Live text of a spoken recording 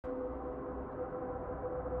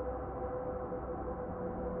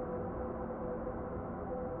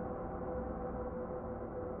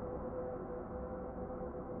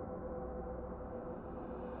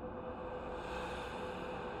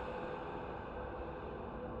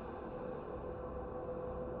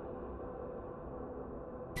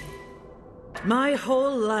My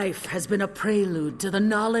whole life has been a prelude to the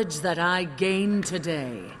knowledge that I gained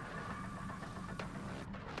today.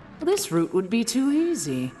 This route would be too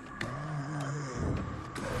easy.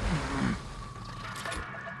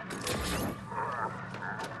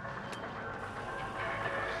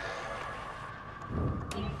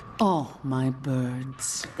 Oh, my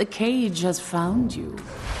birds. The cage has found you.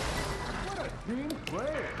 What a team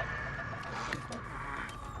player!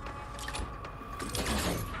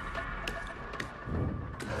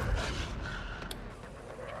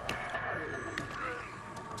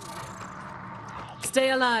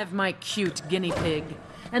 Stay alive, my cute guinea pig.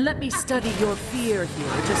 And let me study your fear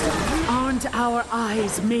here. Just aren't our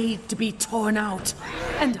eyes made to be torn out?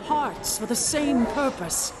 And hearts for the same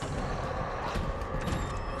purpose?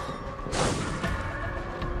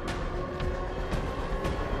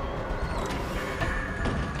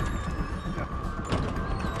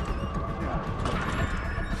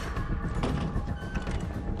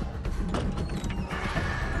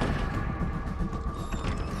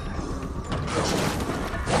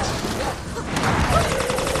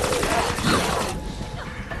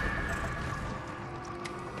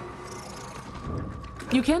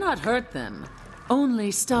 You cannot hurt them,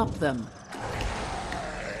 only stop them.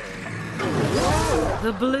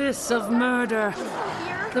 The bliss of murder,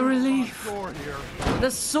 the relief,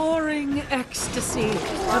 the soaring ecstasy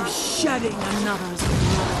of shedding another's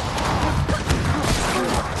blood.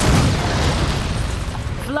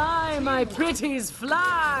 Fly, my pretties,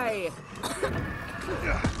 fly!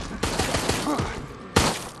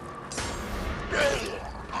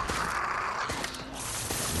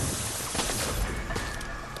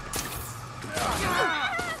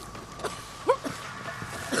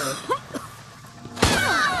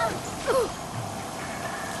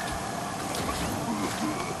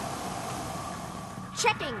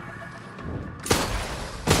 Checking.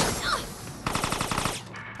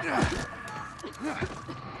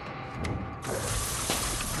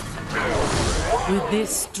 With this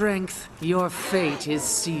strength, your fate is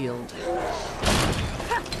sealed.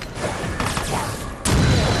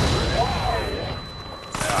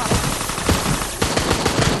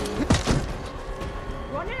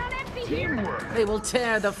 Running on empty here. Teamwork! They will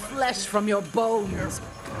tear the flesh from your bones.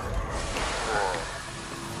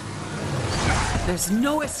 There's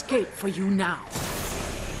no escape for you now.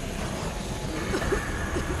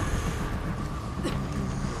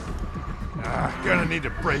 Gonna need to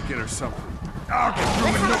break it or something. I'll get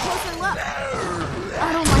through Let's it. have a closer look.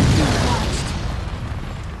 I don't like being watched.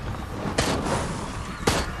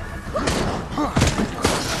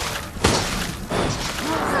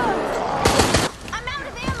 I'm out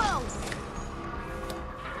of ammo.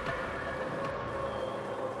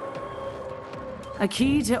 A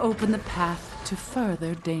key to open the path to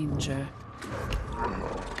further danger.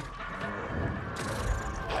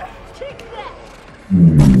 Take that.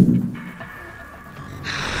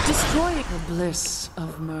 Destroying the bliss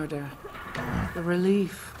of murder, the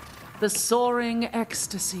relief, the soaring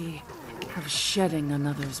ecstasy of shedding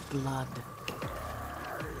another's blood.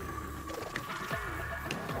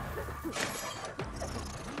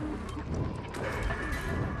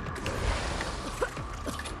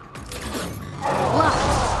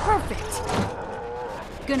 Wow, perfect.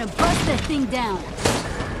 Gonna bust that thing down.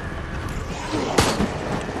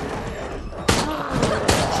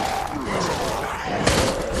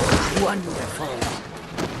 Wonderful.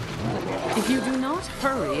 If you do not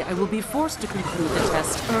hurry, I will be forced to conclude the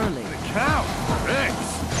test early. Count!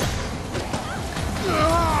 Thanks!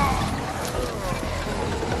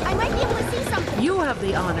 I might be able to see something. You have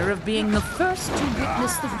the honor of being the first to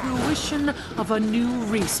witness the fruition of a new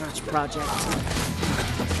research project.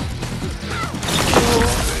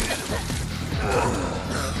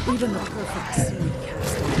 Even the perfect seed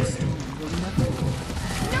cast on the stone will never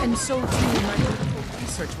grow. And so too, my beautiful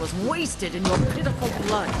research was wasted in your pitiful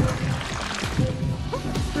blood.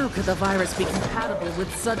 How could the virus be compatible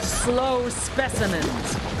with such slow specimens?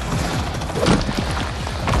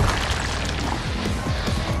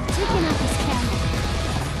 Taking out this camera.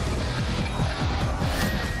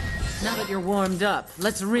 Now that you're warmed up,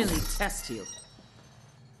 let's really test you.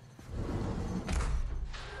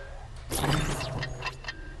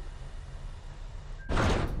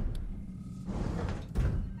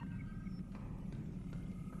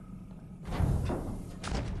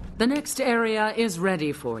 The next area is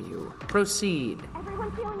ready for you. Proceed.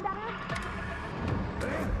 Everyone feeling better?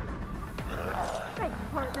 Thanks,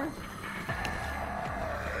 partner.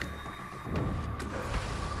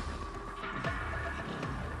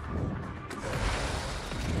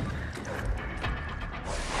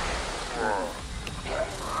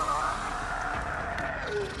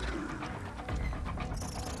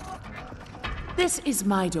 This is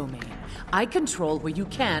my domain. I control where you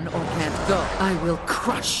can or can't go. I will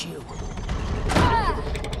crush you. If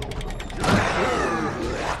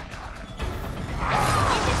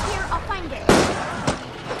it's here, I'll find it.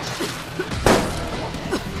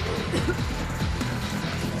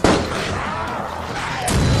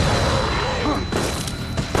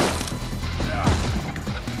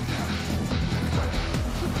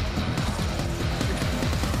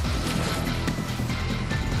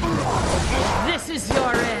 This is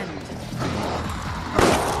your end.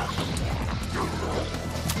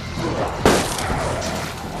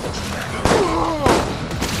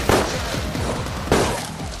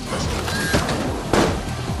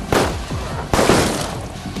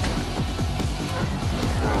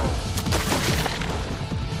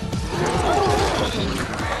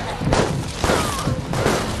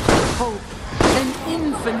 Hope, an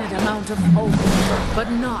infinite amount of hope, but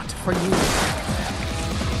not for you.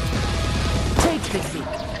 Take the key.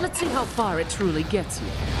 Let's see how far it truly gets you.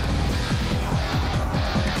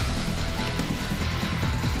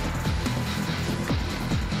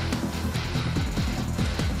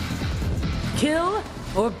 Kill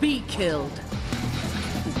or be killed.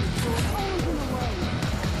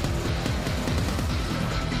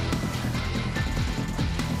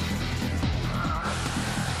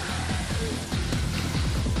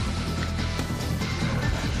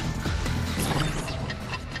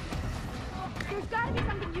 There's gotta be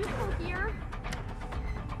something useful here.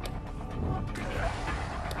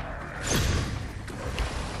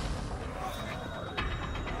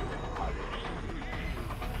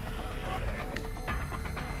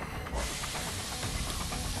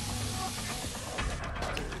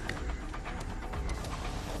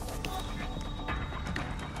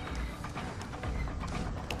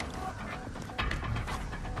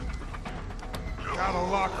 Got a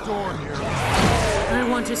locked door here. I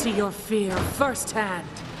want to see your fear firsthand.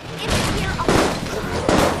 If it's here, I'll...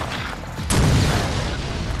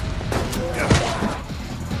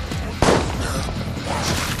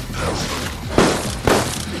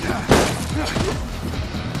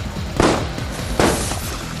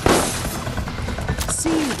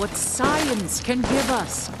 See what science can give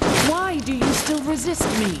us. Why do you still resist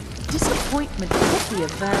me? Disappointment could be a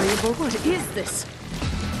variable. What is this?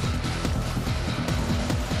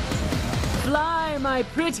 Fly, my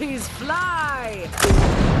pretties, fly!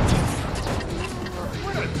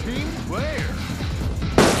 What a team player.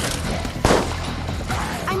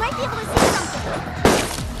 I might be able to see something.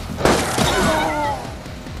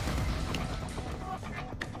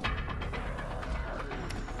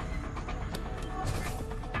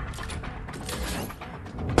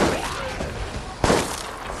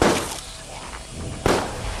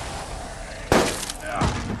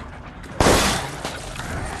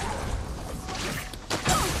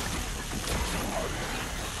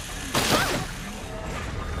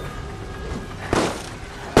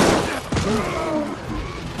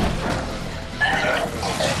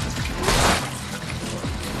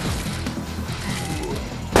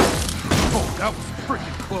 Oh, that was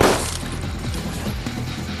freaking close.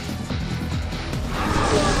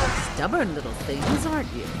 Stubborn little things,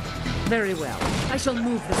 aren't you? Very well. I shall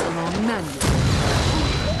move this along manually.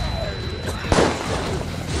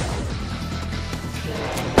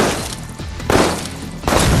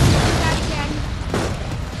 That again.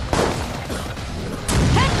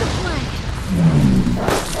 Head the flank.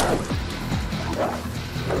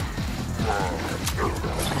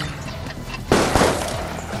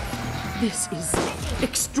 This is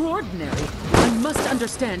extraordinary. I must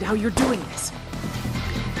understand how you're doing this.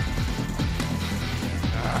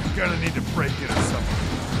 Gonna need to break it or something.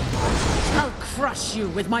 I'll crush you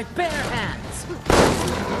with my bare hands.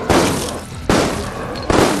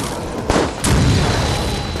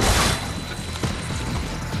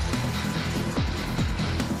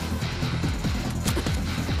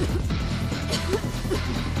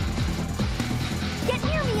 Get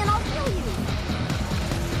near me and I'll kill you.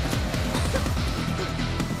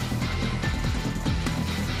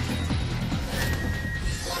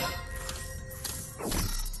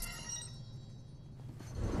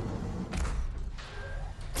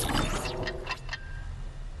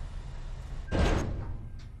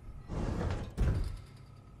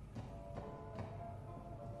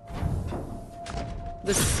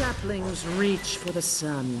 The saplings reach for the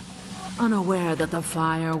sun, unaware that the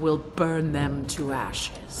fire will burn them to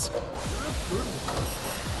ashes.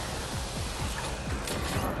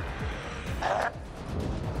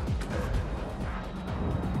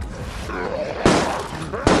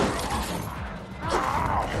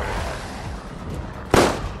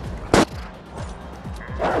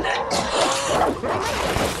 I might be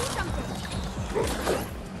able to see something.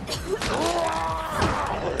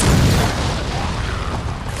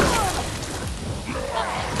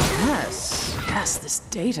 Yes, this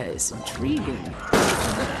data is intriguing.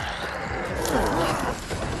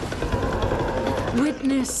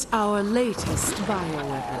 Witness our latest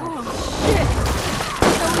bioweapon. Oh, shit!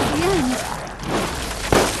 That was the end.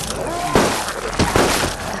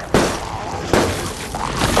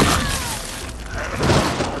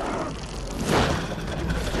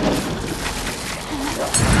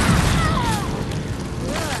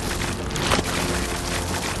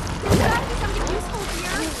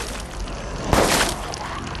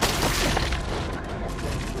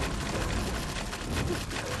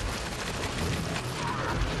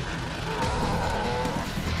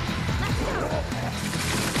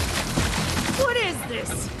 What is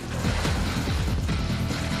this?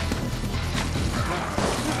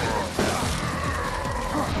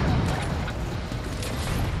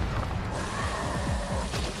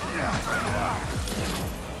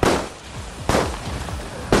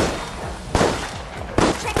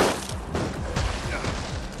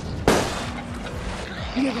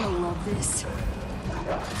 You're gonna love this.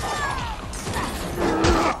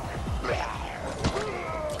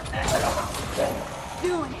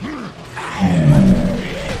 Doing it.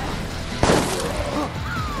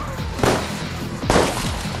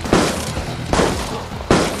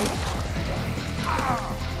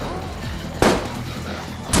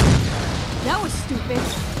 That was stupid.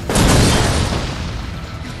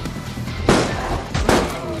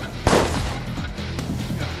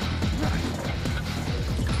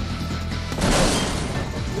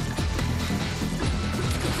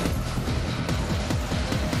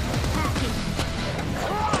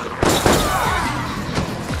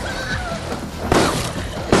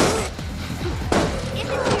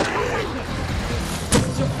 This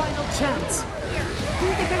is your final chance. I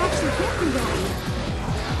think I could actually get through that.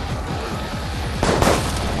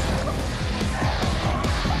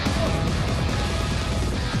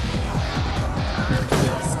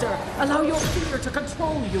 Master, allow your fear to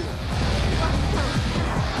control you.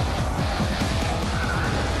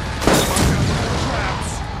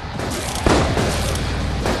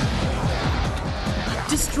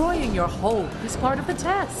 Destroying your home is part of the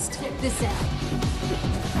test. Check this out.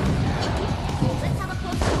 Let's have a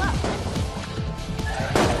closer look.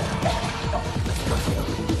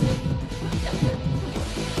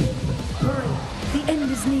 Hurry, the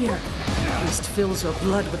end is near. The beast fills your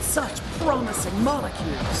blood with such promising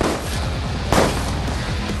molecules.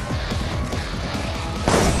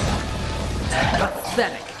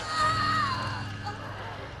 Pathetic.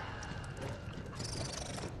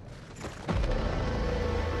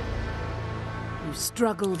 You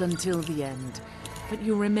struggled until the end, but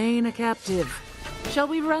you remain a captive. Shall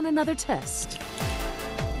we run another test?